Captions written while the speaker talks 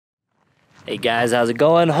Hey guys, how's it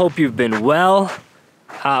going? Hope you've been well.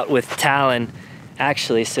 Out with Talon.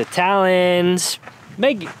 Actually, so Talon's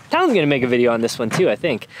gonna make a video on this one too, I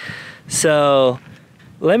think. So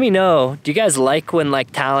let me know, do you guys like when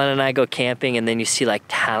like Talon and I go camping and then you see like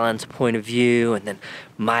Talon's point of view and then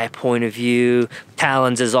my point of view?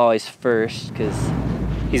 Talon's is always first because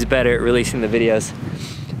he's better at releasing the videos.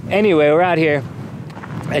 Anyway, we're out here.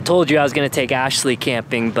 I told you I was gonna take Ashley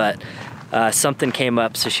camping, but something came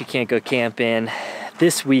up, so she can't go camping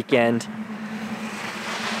this weekend.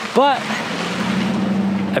 But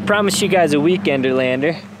I promised you guys a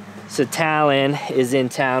Weekenderlander. So Talon is in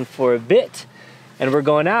town for a bit, and we're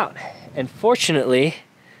going out. And fortunately,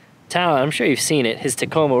 Talon, I'm sure you've seen it, his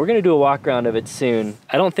Tacoma, we're gonna do a walk around of it soon.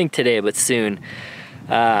 I don't think today, but soon.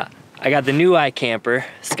 I got the new iKamper,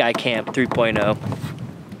 Skycamp 3.0,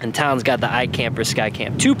 and Talon's got the iKamper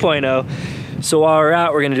Skycamp 2.0. So while we're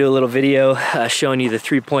out, we're gonna do a little video showing you the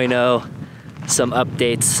 3.0, some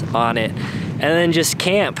updates on it, and then just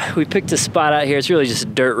camp. We picked a spot out here. It's really just a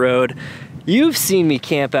dirt road. You've seen me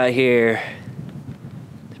camp out here.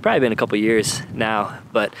 It's probably been a couple years now,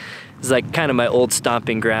 but it's like kind of my old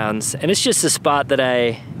stomping grounds, and it's just a spot that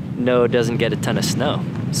I know doesn't get a ton of snow.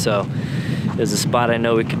 So there's a spot I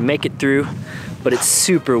know we could make it through, but it's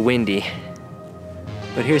super windy.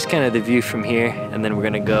 But here's kind of the view from here, and then we're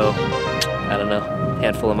gonna go, I don't know, a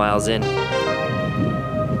handful of miles in.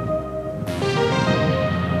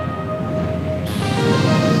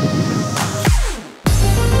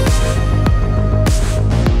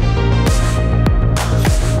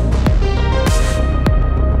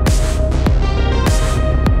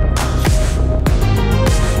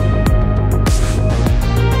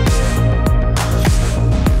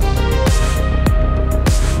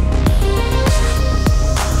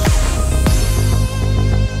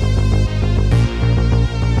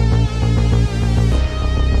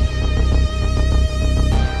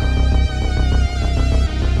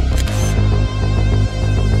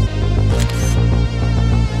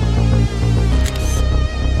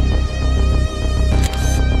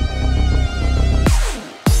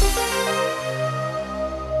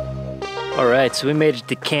 Alright, so we made it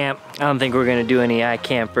to camp. I don't think we're gonna do any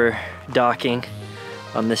iKamper docking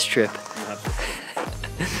on this trip.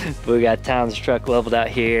 But we got Talon's truck leveled out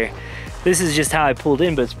here. This is just how I pulled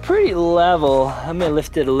in, but it's pretty level. I'm gonna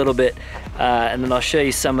lift it a little bit, and then I'll show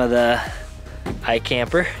you some of the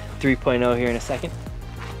iKamper 3.0 here in a second.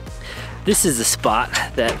 This is a spot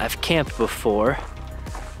that I've camped before.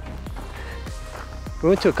 We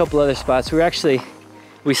went to a couple other spots.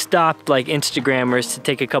 We stopped like Instagrammers to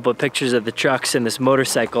take a couple of pictures of the trucks and this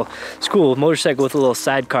motorcycle. It's cool, motorcycle with a little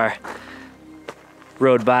sidecar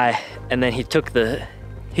rode by, and then he took the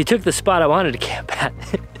spot I wanted to camp at.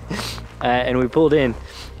 And we pulled in.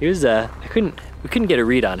 He was we couldn't get a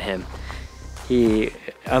read on him.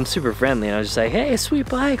 I'm super friendly, and I was just like, hey, sweet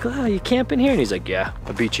bike, wow, you camping here? And he's like, yeah,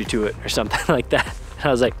 I beat you to it, or something like that. And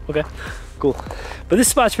I was like, okay, cool. But this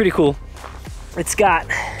spot's pretty cool. It's got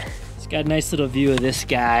a nice little view of this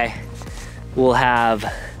guy. We'll have,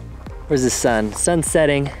 where's the sun? Sun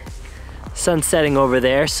setting over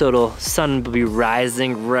there, so sun will be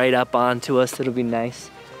rising right up onto us. It'll be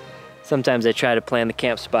nice. Sometimes I try to plan the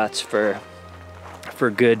camp spots for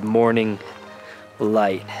good morning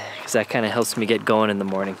light, because that kind of helps me get going in the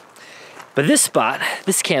morning. But this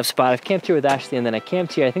camp spot, I've camped here with Ashley, and then I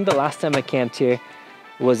camped here. I think the last time I camped here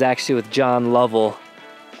was actually with John Lovell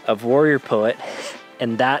of Warrior Poet.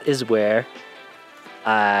 And that is where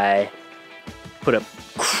I put a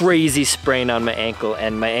crazy sprain on my ankle,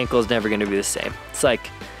 and my ankle is never gonna be the same. It's like,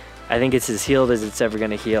 I think it's as healed as it's ever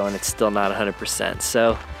gonna heal, and it's still not 100%.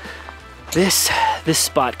 So this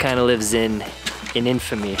spot kind of lives in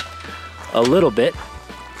infamy a little bit,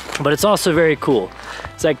 but it's also very cool.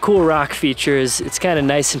 It's like cool rock features. It's kind of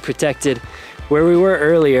nice and protected. Where we were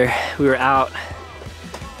earlier, we were out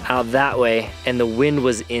that way, and the wind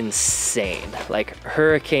was insane, like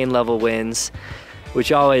hurricane level winds,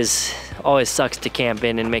 which always sucks to camp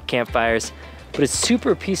in and make campfires. But it's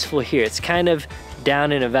super peaceful here. It's kind of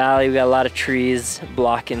down in a valley. We got a lot of trees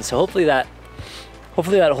blocking, so hopefully that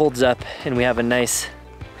holds up, and we have a nice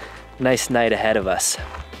night ahead of us.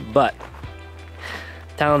 But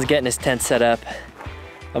Talon's getting his tent set up.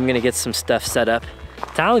 I'm gonna get some stuff set up.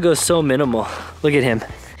 Talon goes so minimal. Look at him.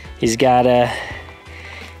 He's got a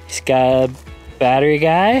battery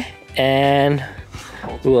guy and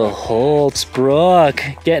a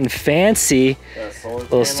Holtzbrook, getting fancy.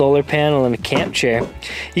 Little solar panel and a camp chair.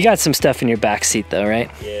 You got some stuff in your back seat though,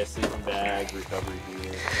 right? Yeah, sleeping bag, recovery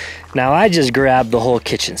gear. Now I just grabbed the whole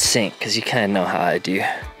kitchen sink because you kind of know how I do.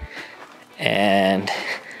 And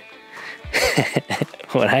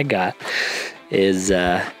what I got is,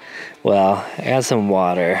 well, I got some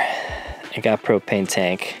water, I got propane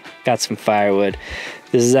tank, got some firewood.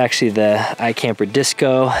 This is actually the iKamper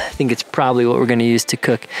Disco. I think it's probably what we're gonna use to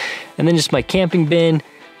cook. And then just my camping bin,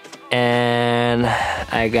 and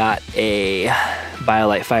I got a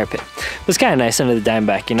BioLite fire pit. It's kind of nice under the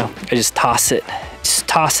Diamondback, you know? I just toss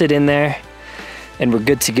it in there, and we're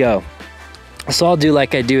good to go. So I'll do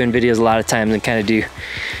like I do in videos a lot of times and kind of do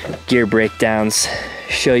gear breakdowns,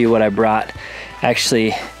 show you what I brought. I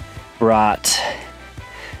actually brought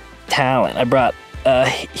Talon. I brought a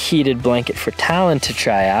heated blanket for Talon to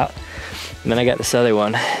try out. And then I got this other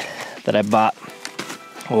one that I bought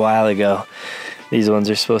a while ago. These ones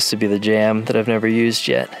are supposed to be the jam that I've never used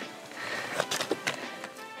yet.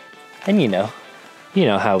 And you know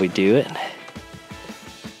how we do it.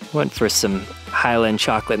 Went for some Highland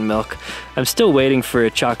chocolate milk. I'm still waiting for a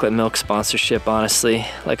chocolate milk sponsorship, honestly.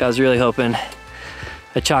 Like, I was really hoping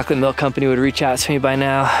a chocolate milk company would reach out to me by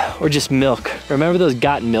now, or just milk. Remember those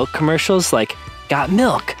Got Milk commercials? Like, Got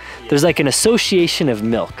Milk. Yeah. There's like an association of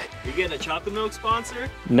milk. You getting a chocolate milk sponsor?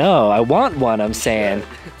 No, I want one, I'm saying.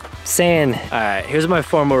 All right, here's my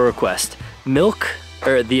formal request. Milk,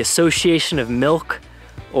 or the Association of Milk,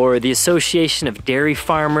 or the Association of Dairy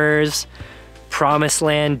Farmers, Promised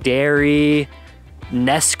Land Dairy,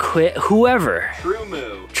 Nesquik, whoever.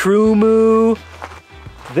 True Moo.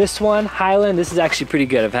 This one, Highland, this is actually pretty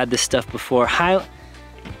good. I've had this stuff before.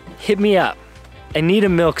 Hit me up. I need a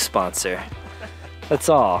milk sponsor. That's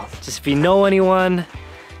all. Just if you know anyone.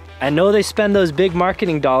 I know they spend those big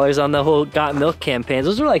marketing dollars on the whole Got Milk campaigns.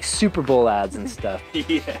 Those are like Super Bowl ads and stuff.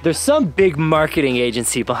 Yeah. There's some big marketing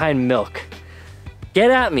agency behind milk. Get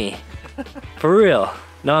at me. For real.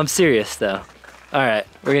 No, I'm serious though. All right,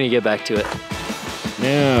 we're gonna get back to it.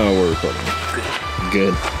 Now we're recording.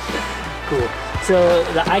 Good. Cool. So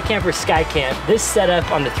the iKamper Skycamp, this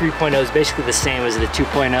setup on the 3.0 is basically the same as the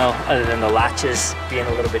 2.0, other than the latches being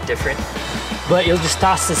a little bit different. But you'll just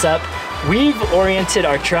toss this up. We've oriented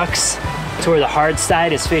our trucks to where the hard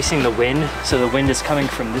side is facing the wind. So the wind is coming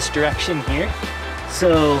from this direction here.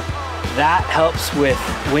 So that helps with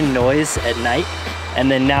wind noise at night. And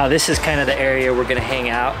then now this is kind of the area we're gonna hang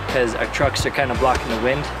out because our trucks are kind of blocking the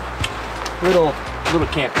wind. Little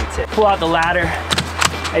camping tip. Pull out the ladder.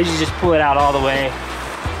 I usually just pull it out all the way.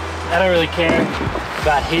 I don't really care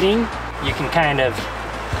about hitting. You can kind of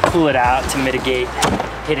pull it out to mitigate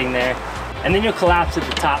hitting there. And then you'll collapse at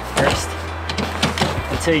the top first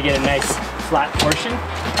until you get a nice flat portion.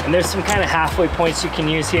 And there's some kind of halfway points you can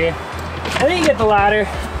use here. And then you get the ladder.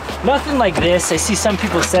 Nothing like this. I see some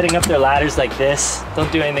people setting up their ladders like this.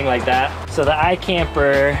 Don't do anything like that. So the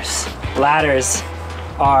iKamper's ladders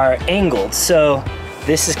are angled. So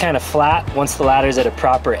this is kind of flat once the ladder's at a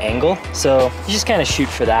proper angle. So you just kind of shoot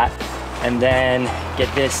for that and then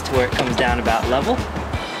get this to where it comes down about level.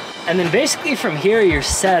 And then basically from here you're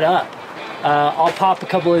set up. I'll pop a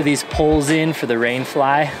couple of these poles in for the rain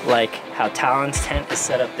fly, like how Talon's tent is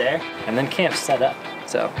set up there, and then camp's set up.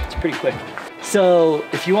 So it's pretty quick. So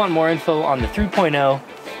if you want more info on the 3.0,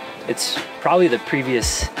 it's probably the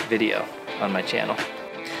previous video on my channel.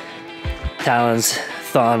 Talon's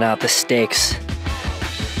thawing out the steaks.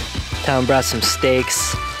 Talon brought some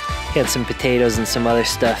steaks. He had some potatoes and some other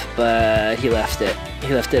stuff, but he left it.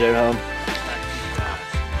 He left it at home.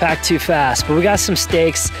 Packed too fast, but we got some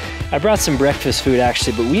steaks. I brought some breakfast food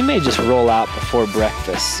actually, but we may just roll out before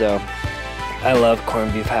breakfast. So I love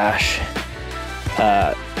corned beef hash.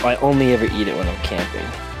 I only ever eat it when I'm camping,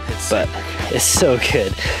 but it's so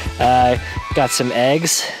good. Got some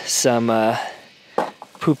eggs, some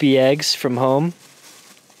poopy eggs from home.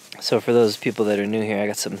 So for those people that are new here, I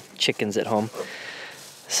got some chickens at home.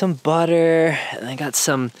 Some butter, and I got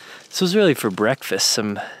some, this was really for breakfast,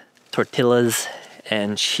 some tortillas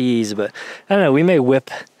and cheese, but I don't know, we may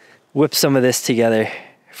whip some of this together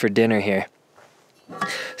for dinner here.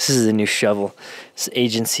 This is a new shovel. This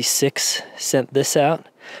Agency 6 sent this out.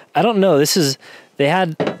 I don't know, they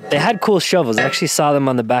had cool shovels. I actually saw them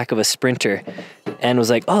on the back of a Sprinter and was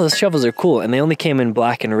like, oh, those shovels are cool. And they only came in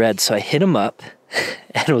black and red. So I hit them up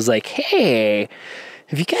and was like, hey,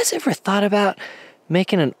 have you guys ever thought about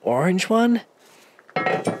making an orange one?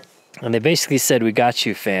 And they basically said, we got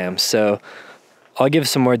you, fam. So I'll give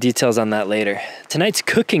some more details on that later. Tonight's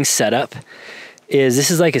cooking setup is,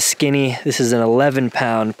 this is like a skinny, this is an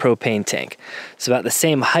 11-pound propane tank. It's about the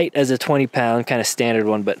same height as a 20-pound kind of standard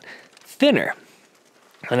one, but thinner.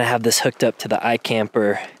 And I have this hooked up to the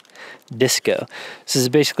iKamper Disco. This is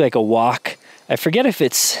basically like a wok. I forget if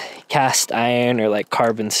it's cast iron or like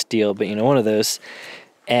carbon steel, but you know, one of those.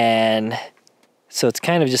 And so it's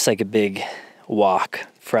kind of just like a big wok,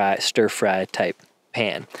 stir fry type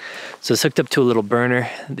pan. So it's hooked up to a little burner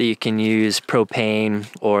that you can use propane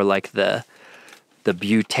or like the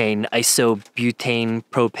butane, isobutane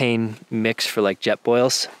propane mix for like jet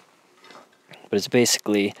boils. But it's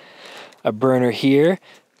basically a burner here.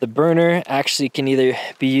 The burner actually can either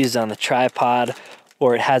be used on the tripod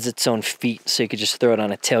or it has its own feet, so you could just throw it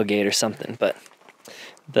on a tailgate or something. But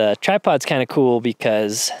the tripod's kind of cool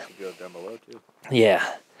because, down below too. Yeah.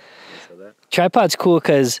 Tripod's cool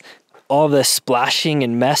because all the splashing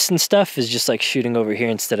and mess and stuff is just like shooting over here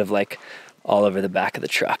instead of like all over the back of the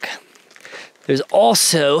truck. There's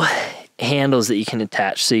also handles that you can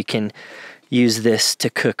attach, so you can use this to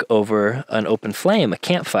cook over an open flame, a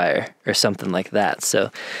campfire or something like that.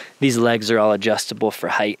 So these legs are all adjustable for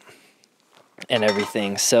height and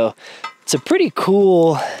everything. So it's a pretty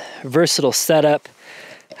cool, versatile setup.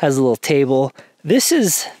 Has a little table. This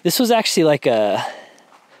was actually like a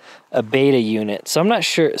beta unit, so I'm not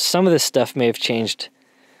sure. Some of this stuff may have changed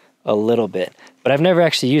a little bit, but I've never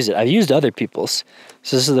actually used it. I've used other people's,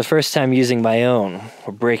 so this is the first time using my own.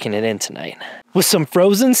 We're breaking it in tonight with some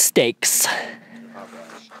frozen steaks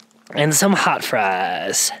and some hot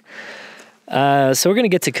fries. So we're gonna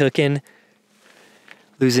get to cooking,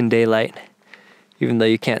 losing daylight, even though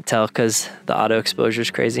you can't tell because the auto exposure is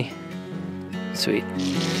crazy. Sweet.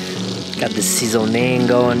 Got the seasoning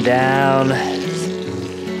going down. A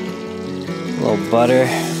little butter.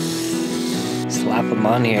 Slap them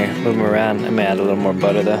on here, move them around. I may add a little more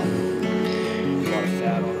butter though. A lot of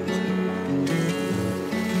fat on it.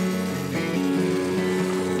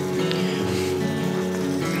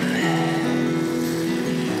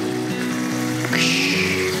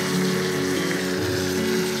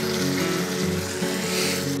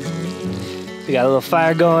 We got a little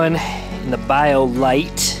fire going in the bio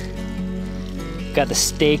light. Got the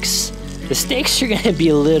steaks. The steaks are gonna be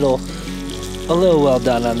a little well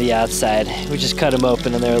done on the outside. We just cut them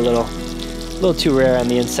open and they're a little too rare on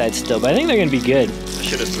the inside still, but I think they're gonna be good. I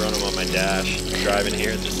should have thrown them on my dash driving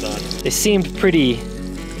here in the sun. They seemed pretty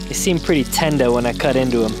tender when I cut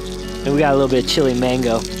into them. And we got a little bit of chili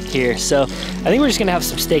mango here. So I think we're just gonna have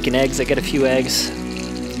some steak and eggs. I got a few eggs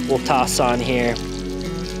we'll toss on here.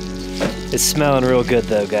 It's smelling real good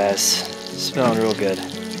though, guys. Smelling real good.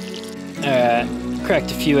 All right,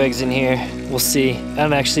 cracked a few eggs in here. We'll see. I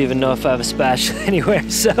don't actually even know if I have a spatula anywhere,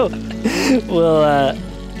 so we'll,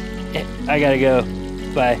 I gotta go.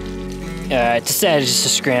 Bye. All right, decided just to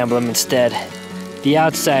scramble them instead. The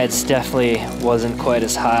outsides definitely wasn't quite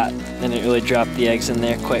as hot, and it really dropped the eggs in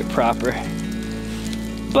there quite proper.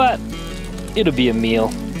 But it'll be a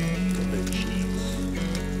meal.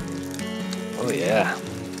 Oh yeah.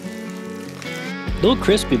 A little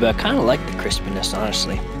crispy, but I kind of like the crispiness,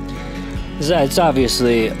 honestly. It's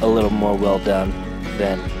obviously a little more well done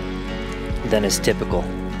than is typical.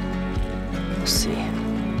 We'll see.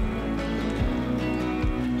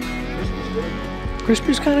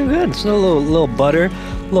 Crispy's kind of good. It's a little butter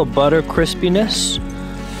crispiness.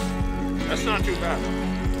 That's not too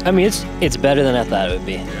bad. I mean, it's better than I thought it would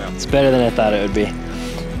be. Yeah. It's better than I thought it would be.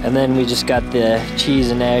 And then we just got the cheese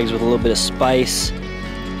and eggs with a little bit of spice.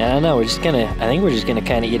 And I don't know, I think we're just gonna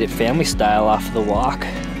kind of eat it family style off the walk.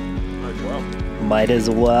 Might as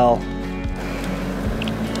well.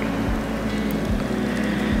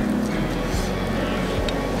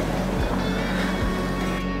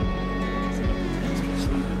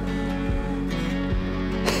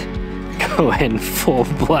 Go in full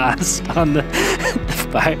blast on the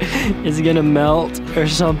fire. Is it gonna melt or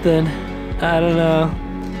something? I don't know.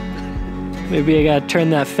 Maybe I gotta turn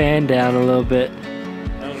that fan down a little bit.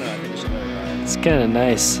 It's kind of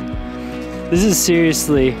nice. This is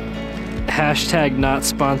seriously hashtag not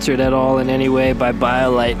sponsored at all in any way by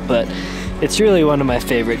BioLite, but it's really one of my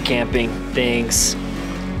favorite camping things.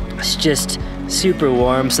 It's just super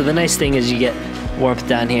warm. So the nice thing is you get warmth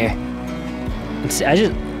down here.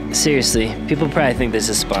 Seriously, people probably think this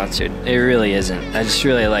is sponsored. It really isn't. I just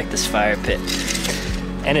really like this fire pit.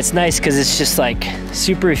 And it's nice because it's just like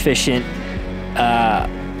super efficient.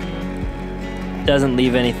 Doesn't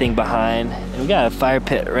leave anything behind. And we got a fire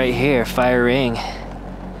pit right here, fire ring.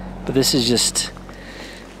 But this is just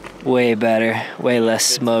way better, way less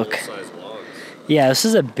smoke. Yeah, this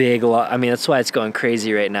is a big log. I mean, that's why it's going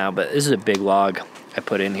crazy right now, but this is a big log I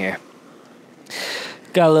put in here.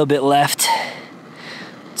 Got a little bit left.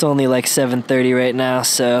 It's only like 7:30 right now,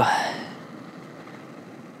 so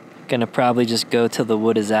gonna probably just go till the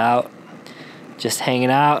wood is out. Just hanging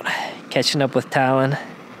out, catching up with Talon,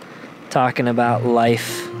 talking about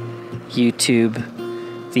life, YouTube,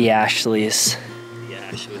 the Ashleys. The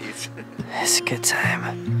Ashleys. It's a good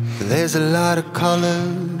time. There's a lot of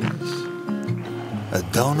colors, I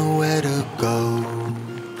don't know where to go.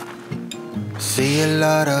 See a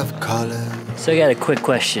lot of color. So I got a quick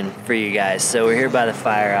question for you guys. So we're here by the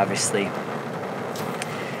fire, obviously.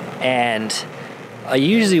 And I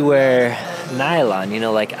usually wear nylon, you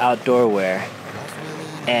know, like outdoor wear.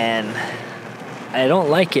 And I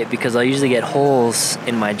don't like it because I'll usually get holes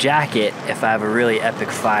in my jacket if I have a really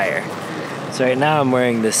epic fire. So right now I'm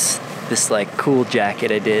wearing this like cool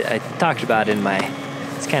jacket I talked about in my,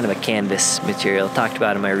 it's kind of a canvas material, talked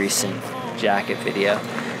about in my recent jacket video,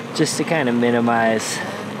 just to kind of minimize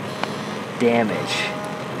damage.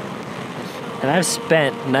 And I've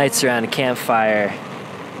spent nights around a campfire,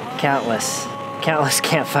 countless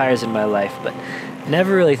campfires in my life, but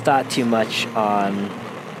never really thought too much on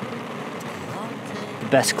the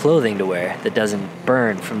best clothing to wear that doesn't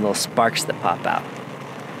burn from little sparks that pop out.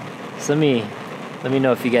 So let me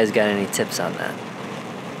know if you guys got any tips on that.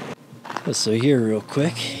 So here real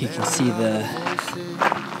quick, you can see the,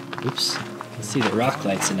 oops, you can see the rock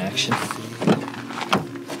lights in action.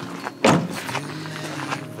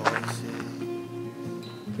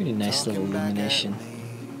 Pretty nice little illumination.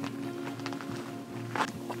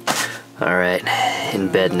 All right, in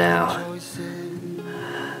bed now.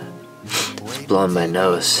 It's blowing my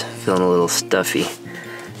nose, feeling a little stuffy.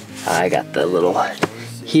 I got the little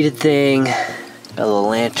heated thing, got a little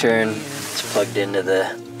lantern. It's plugged into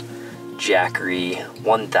the Jackery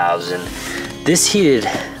 1000. This heated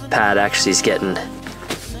pad actually is getting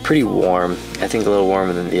pretty warm. I think a little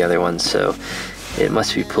warmer than the other one, so it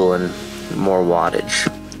must be pulling more wattage.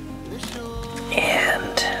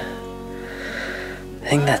 And I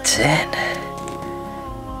think that's it.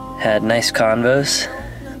 Had nice convos,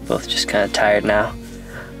 both just kind of tired now,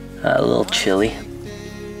 a little chilly.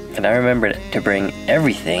 And I remembered to bring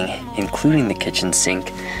everything, including the kitchen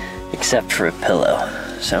sink, except for a pillow.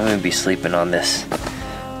 So I'm gonna be sleeping on this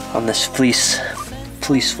fleece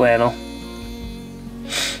flannel.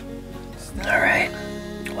 All right,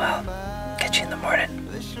 well, catch you in the morning.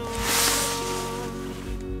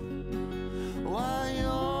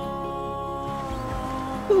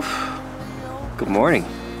 Oof. Good morning.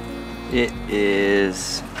 It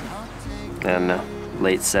is, I don't know,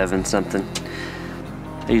 late 7 something.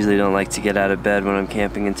 I usually don't like to get out of bed when I'm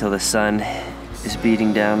camping until the sun is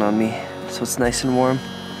beating down on me, so it's nice and warm.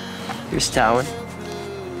 Here's Talon.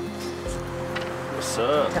 What's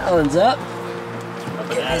up? Talon's up.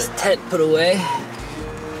 Getting his tent put away.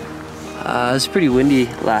 It was pretty windy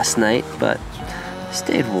last night, but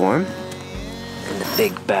stayed warm. And the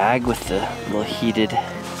big bag with the little heated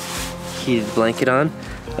blanket on.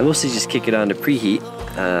 I mostly just kick it on to preheat,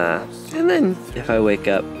 and then if I wake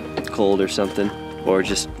up cold or something, or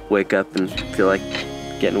just wake up and feel like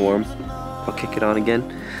getting warm, I'll kick it on again.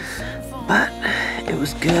 But it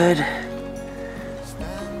was good.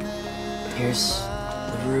 Here's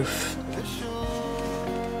the roof.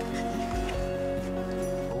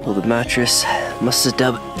 Well, the mattress must have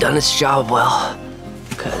done its job well,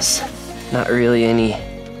 because not really any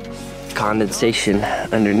condensation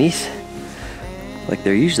underneath like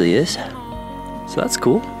there usually is. So that's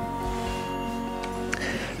cool. So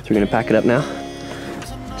we're gonna pack it up now.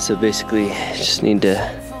 So basically, just need to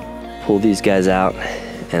pull these guys out,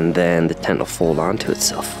 and then the tent will fold onto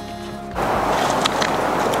itself.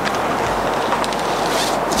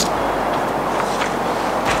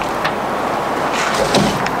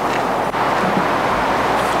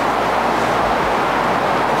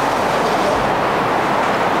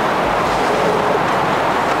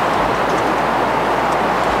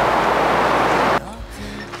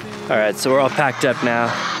 All right, so we're all packed up now,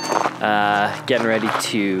 getting ready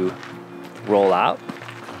to roll out.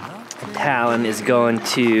 Talon is going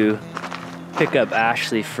to pick up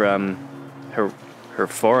Ashley from her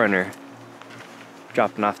Foreigner,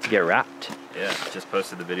 dropping off to get wrapped. Yeah, just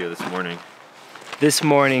posted the video this morning. This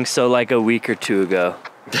morning, so like a week or two ago,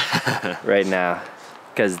 right now,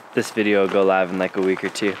 because this video will go live in like a week or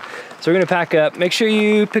two. So we're gonna pack up. Make sure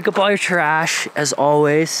you pick up all your trash, as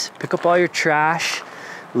always. Pick up all your trash.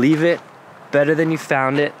 Leave it better than you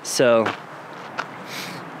found it, so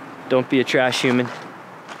don't be a trash human.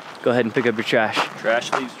 Go ahead and pick up your trash.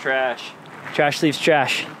 Trash leaves trash. Trash leaves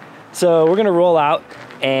trash. So we're gonna roll out,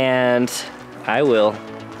 and I will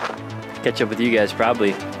catch up with you guys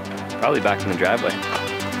probably back in the driveway.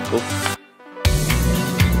 Cool.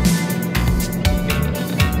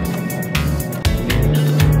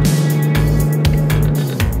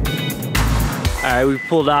 All right, we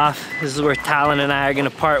pulled off. This is where Talon and I are gonna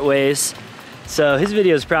part ways. So his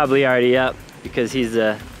video is probably already up because he's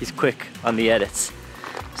quick on the edits.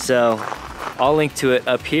 So I'll link to it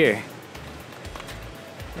up here.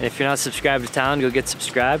 And if you're not subscribed to Talon, go get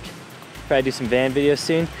subscribed. probably do some van videos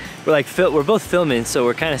soon. We're like, we're both filming, so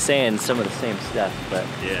we're kind of saying some of the same stuff, but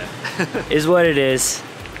yeah. is what it is.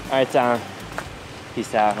 All right, Tom.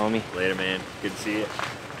 Peace out, homie. Later, man. Good to see you.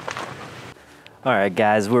 All right,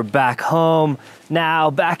 guys, we're back home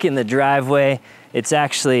now, back in the driveway. It's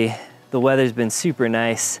actually, the weather's been super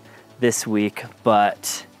nice this week,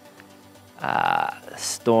 but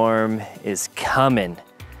storm is coming.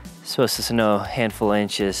 Supposed to snow a handful of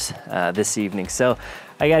inches this evening. So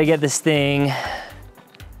I gotta get this thing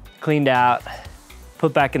cleaned out,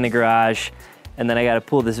 put back in the garage, and then I gotta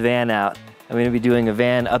pull this van out. I'm gonna be doing a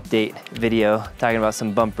van update video, talking about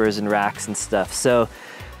some bumpers and racks and stuff. So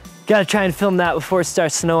gotta try and film that before it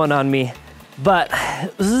starts snowing on me. But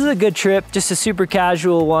this is a good trip, just a super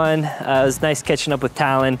casual one. It was nice catching up with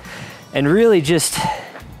Talon. And really just,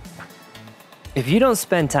 if you don't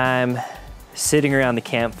spend time sitting around the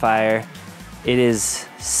campfire, it is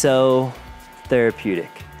so therapeutic.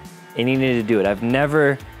 And you need to do it. I've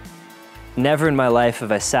never in my life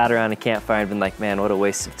have I sat around a campfire and been like, man, what a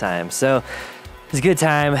waste of time. So it's a good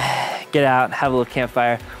time, get out, have a little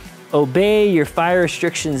campfire. Obey your fire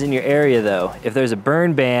restrictions in your area though. If there's a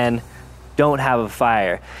burn ban, don't have a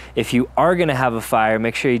fire. If you are gonna have a fire,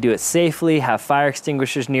 make sure you do it safely, have fire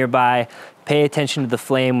extinguishers nearby, pay attention to the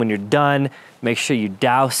flame when you're done, make sure you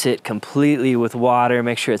douse it completely with water,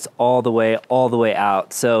 make sure it's all the way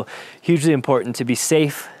out. So hugely important to be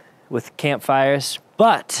safe with campfires,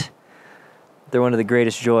 but they're one of the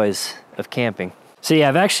greatest joys of camping. So yeah,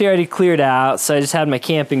 I've actually already cleared out. So I just had my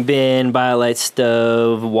camping bin, BioLite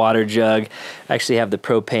stove, water jug. I actually have the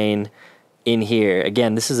propane in here.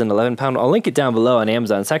 Again, this is an 11-pound. I'll link it down below on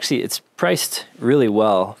Amazon. It's priced really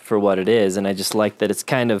well for what it is. And I just like that it's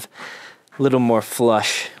kind of a little more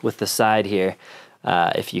flush with the side here,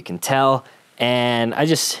 if you can tell. And I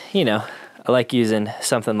just, I like using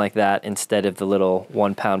something like that instead of the little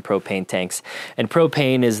 1-pound propane tanks. And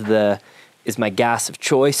propane is my gas of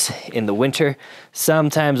choice in the winter.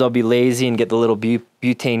 Sometimes I'll be lazy and get the little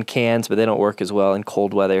butane cans, but they don't work as well in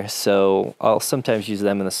cold weather. So I'll sometimes use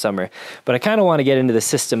them in the summer. But I kind of want to get into the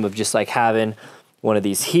system of just like having one of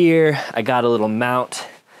these here. I got a little mount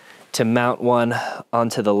to mount one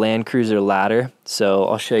onto the Land Cruiser ladder. So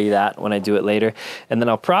I'll show you that when I do it later. And then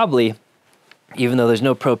I'll probably, even though there's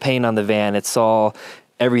no propane on the van,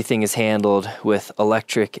 everything is handled with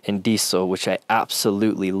electric and diesel, which I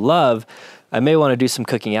absolutely love. I may want to do some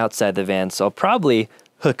cooking outside the van, so I'll probably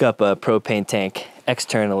hook up a propane tank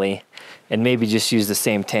externally and maybe just use the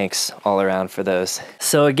same tanks all around for those.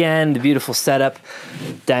 So again, the beautiful setup,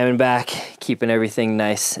 Diamondback, keeping everything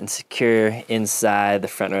nice and secure inside, the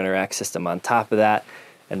front runner rack system on top of that,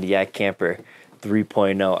 and the iKamper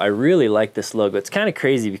 3.0. I really like this logo. It's kind of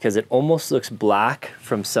crazy because it almost looks black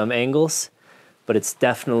from some angles, but it's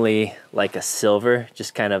definitely like a silver,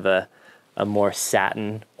 just kind of a more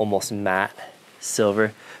satin, almost matte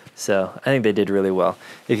silver. So I think they did really well.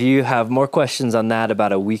 If you have more questions on that,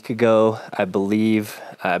 about a week ago, I believe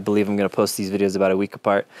I'm gonna post these videos about a week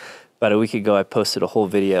apart. About a week ago, I posted a whole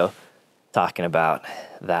video talking about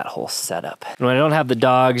that whole setup. And when I don't have the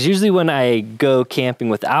dogs, usually when I go camping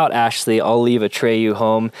without Ashley, I'll leave a Treyu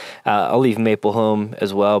home. I'll leave Maple home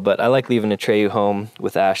as well, but I like leaving a Treyu home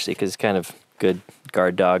with Ashley because it's kind of good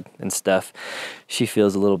guard dog and stuff. She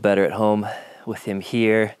feels a little better at home with him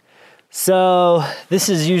here. So this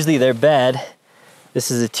is usually their bed.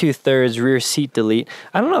 This is a 2/3 rear seat delete.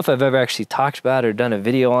 I don't know if I've ever actually talked about it or done a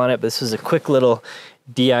video on it, but this was a quick little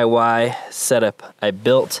DIY setup I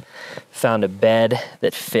built. Found a bed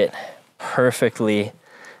that fit perfectly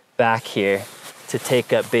back here to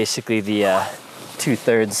take up basically the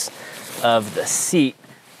 2/3 of the seat.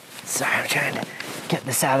 Sorry, I'm trying to get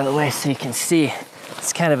this out of the way so you can see.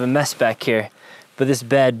 It's kind of a mess back here, but this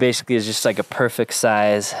bed basically is just like a perfect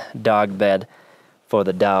size dog bed for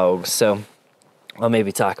the dogs. So I'll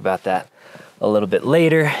maybe talk about that a little bit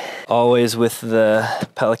later. Always with the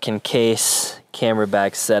Pelican case, camera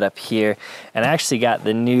bag set up here. And I actually got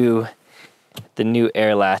the new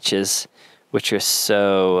air latches, which are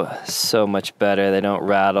so much better. They don't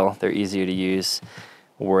rattle, they're easier to use.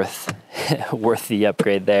 Worth the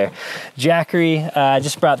upgrade there. Jackery, I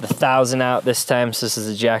just brought the 1000 out this time, so this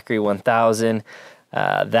is a Jackery 1000.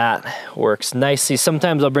 That works nicely.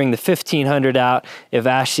 Sometimes I'll bring the 1500 out if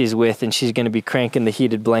Ashley's with, and she's gonna be cranking the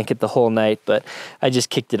heated blanket the whole night, but I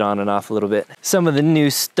just kicked it on and off a little bit. Some of the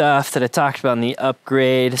new stuff that I talked about in the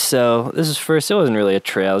upgrade. So this is first, it wasn't really a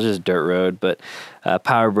trail, it was just a dirt road, but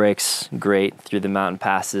power brakes, great through the mountain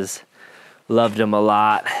passes. Loved them a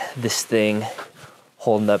lot. This thing,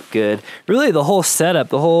 holding up good. Really the whole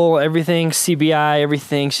setup, everything, CBI,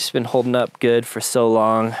 everything's just been holding up good for so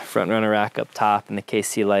long. Front runner rack up top and the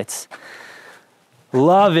KC lights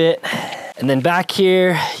Love it. And then back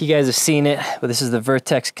here, you guys have seen it, but this is the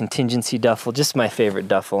Vertex Contingency Duffel, just my favorite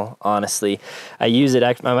duffel, honestly. I use it,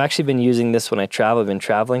 I've actually been using this when I travel. I've been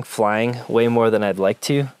traveling, flying way more than I'd like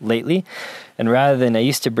to lately. And rather than, I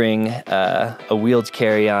used to bring a wheeled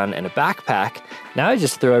carry-on and a backpack, now I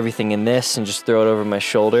just throw everything in this and just throw it over my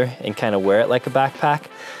shoulder and kind of wear it like a backpack.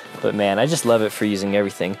 But man, I just love it for using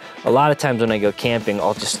everything. A lot of times when I go camping,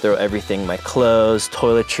 I'll just throw everything, my clothes,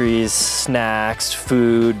 toiletries, snacks,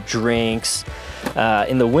 food, drinks.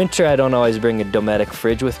 In the winter, I don't always bring a Dometic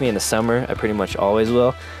fridge with me. In the summer, I pretty much always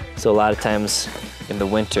will. So a lot of times in the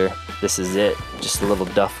winter, this is it. Just a little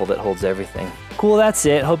duffel that holds everything. Cool, that's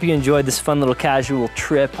it. Hope you enjoyed this fun little casual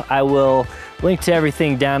trip. I will link to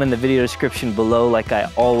everything down in the video description below like I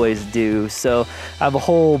always do. So I have a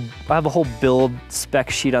whole build spec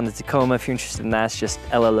sheet on the Tacoma. If you're interested in that, it's just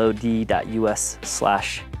llod.us/taco.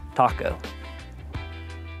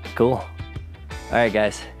 Cool. All right,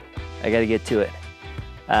 guys, I gotta get to it.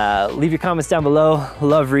 Leave your comments down below.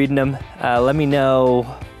 Love reading them. Let me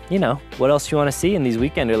know, what else you want to see in these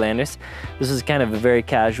Weekenderlanders. This is kind of a very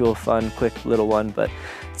casual, fun, quick little one, but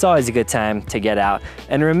it's always a good time to get out.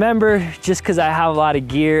 And remember, just because I have a lot of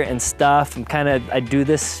gear and stuff, I do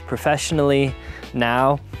this professionally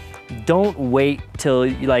now. Don't wait till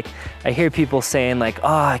I hear people saying like,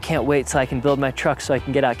 oh, I can't wait till I can build my truck so I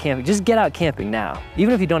can get out camping. Just get out camping now.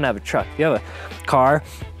 Even if you don't have a truck, if you have a car.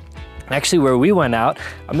 Actually, where we went out,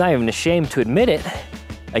 I'm not even ashamed to admit it.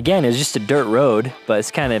 Again, it was just a dirt road, but it's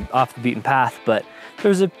kind of off the beaten path. But there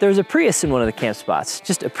was a Prius in one of the camp spots.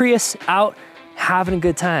 Just a Prius out, having a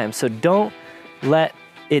good time. So don't let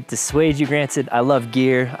it dissuade you. Granted, I love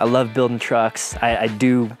gear. I love building trucks. I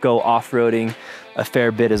do go off-roading a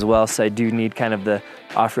fair bit as well. So I do need kind of the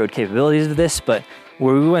off-road capabilities of this. But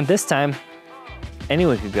where we went this time,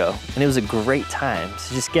 anyone could go. And it was a great time.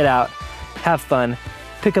 So just get out, have fun,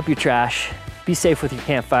 pick up your trash, be safe with your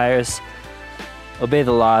campfires, obey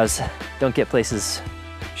the laws, don't get places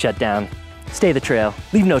shut down, stay the trail,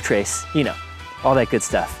 leave no trace, all that good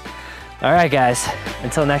stuff. All right, guys,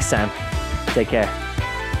 until next time, take care.